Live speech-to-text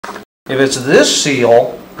If it's this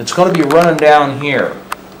seal, it's going to be running down here.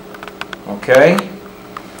 Okay?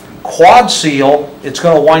 Quad seal, it's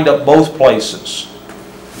going to wind up both places.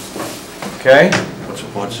 Okay? What's a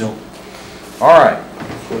quad seal? Alright.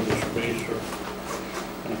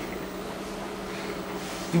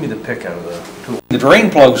 Give me the pick out of the tool. The drain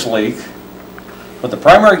plugs leak, but the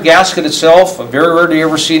primary gasket itself, I very rarely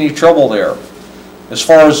ever see any trouble there. As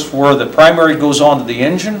far as where the primary goes onto the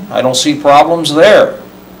engine, I don't see problems there.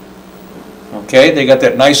 Okay, they got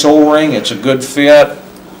that nice O-ring, it's a good fit.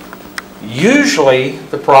 Usually,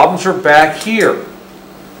 the problems are back here.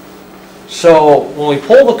 So, when we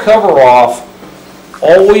pull the cover off,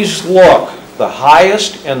 always look the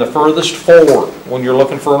highest and the furthest forward when you're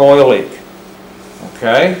looking for an oil leak.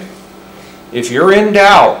 Okay? If you're in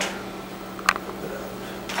doubt,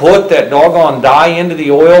 put that doggone dye into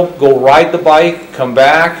the oil, go ride the bike, come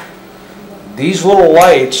back. These little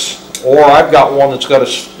lights, or I've got one that's got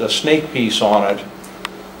a snake piece on it,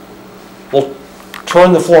 will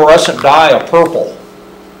turn the fluorescent dye a purple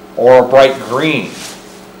or a bright green.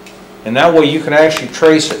 And that way you can actually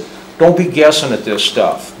trace it. Don't be guessing at this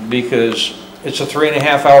stuff, because it's a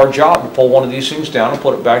 3.5 hour job to pull one of these things down and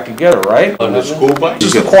put it back together, right? On the school bike?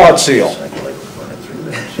 This is the quad seal.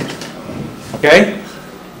 Okay?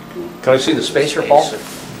 Can I see the spacer, Paul?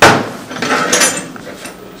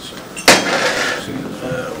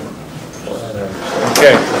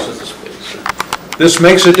 Okay. This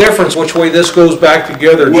makes a difference which way this goes back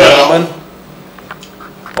together, gentlemen.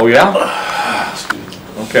 Oh yeah?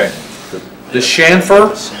 Okay. The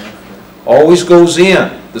chamfer always goes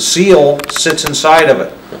in. The seal sits inside of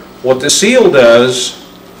it. What the seal does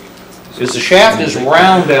is the shaft is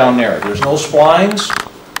round down there. There's no splines.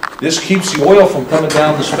 This keeps the oil from coming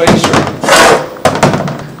down the spacer.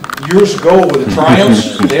 Years ago with the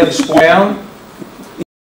Triumphs, they had the spline down.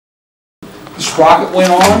 The sprocket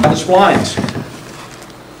went on, the splines.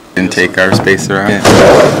 Didn't take our spacer out.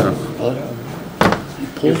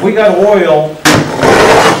 If we got oil,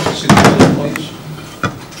 see this, please.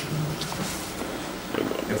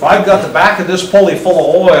 If I've got the back of this pulley full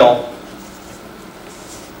of oil,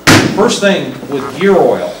 first thing with gear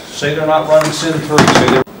oil, say they're not running Sin 3,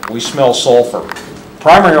 say we smell sulfur.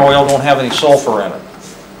 Primary oil don't have any sulfur in it.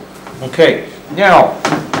 Okay, now,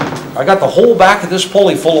 I got the whole back of this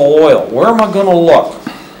pulley full of oil. Where am I going to look?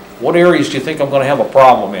 What areas do you think I'm going to have a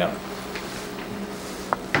problem in?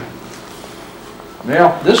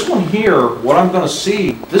 Now, this one here, what I'm going to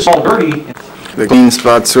see, this is all dirty. The clean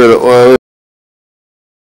spots where the oil is.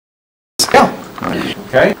 Yeah.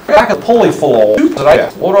 Okay. Back of the pulley full of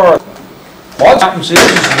oil. What are? What happens is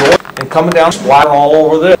the oil and coming down, splattering all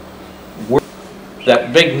over this.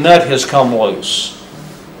 That big nut has come loose.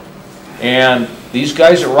 And these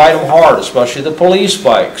guys that ride them hard, especially the police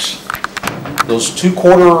bikes, those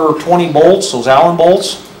 2/4 20 bolts, those Allen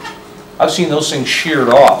bolts, I've seen those things sheared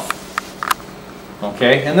off.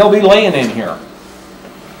 Okay, and they'll be laying in here.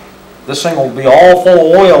 This thing will be all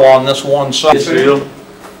full of oil on this one side. Seal?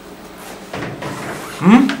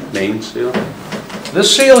 Main seal?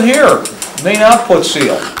 This seal here, main output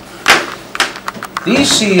seal.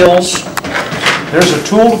 These seals, there's a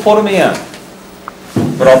tool to put them in.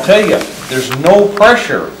 But I'll tell you, there's no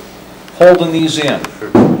pressure holding these in.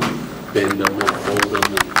 Bend them and hold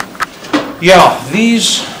them. Yeah,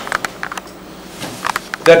 these,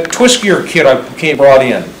 that twist gear kit I brought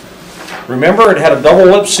in, remember it had a double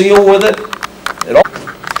lip seal with it?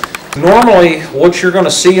 Normally, what you're going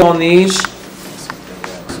to see on these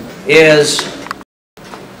is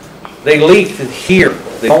they leak here.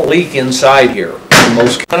 They don't leak inside here.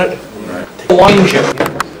 Most kind of line chip.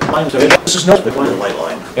 This is no light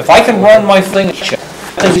line. If I can run my thing,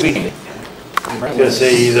 I'm going to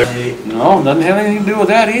say either. no, doesn't have anything to do with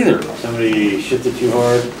that either. Somebody shifted too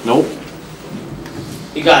hard. Nope.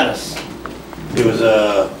 You got us. It was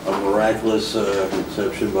a miraculous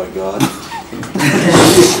conception by God.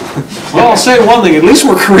 Well, I'll say one thing. At least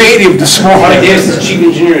we're creative this morning. Yes, it's cheap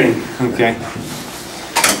engineering. Okay.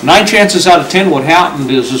 9 chances out of 10 what happened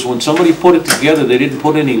is when somebody put it together, they didn't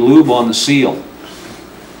put any lube on the seal.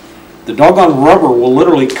 The doggone rubber will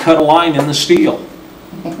literally cut a line in the steel.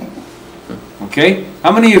 Okay?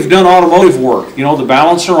 How many of you have done automotive work? You know, the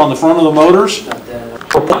balancer on the front of the motors?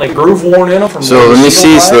 We're putting a groove worn in them from So let me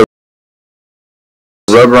see the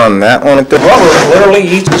rubber on that one. The rubber literally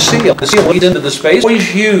eats the seal. The seal eats into the space.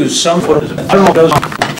 Always use some sort of, I don't know,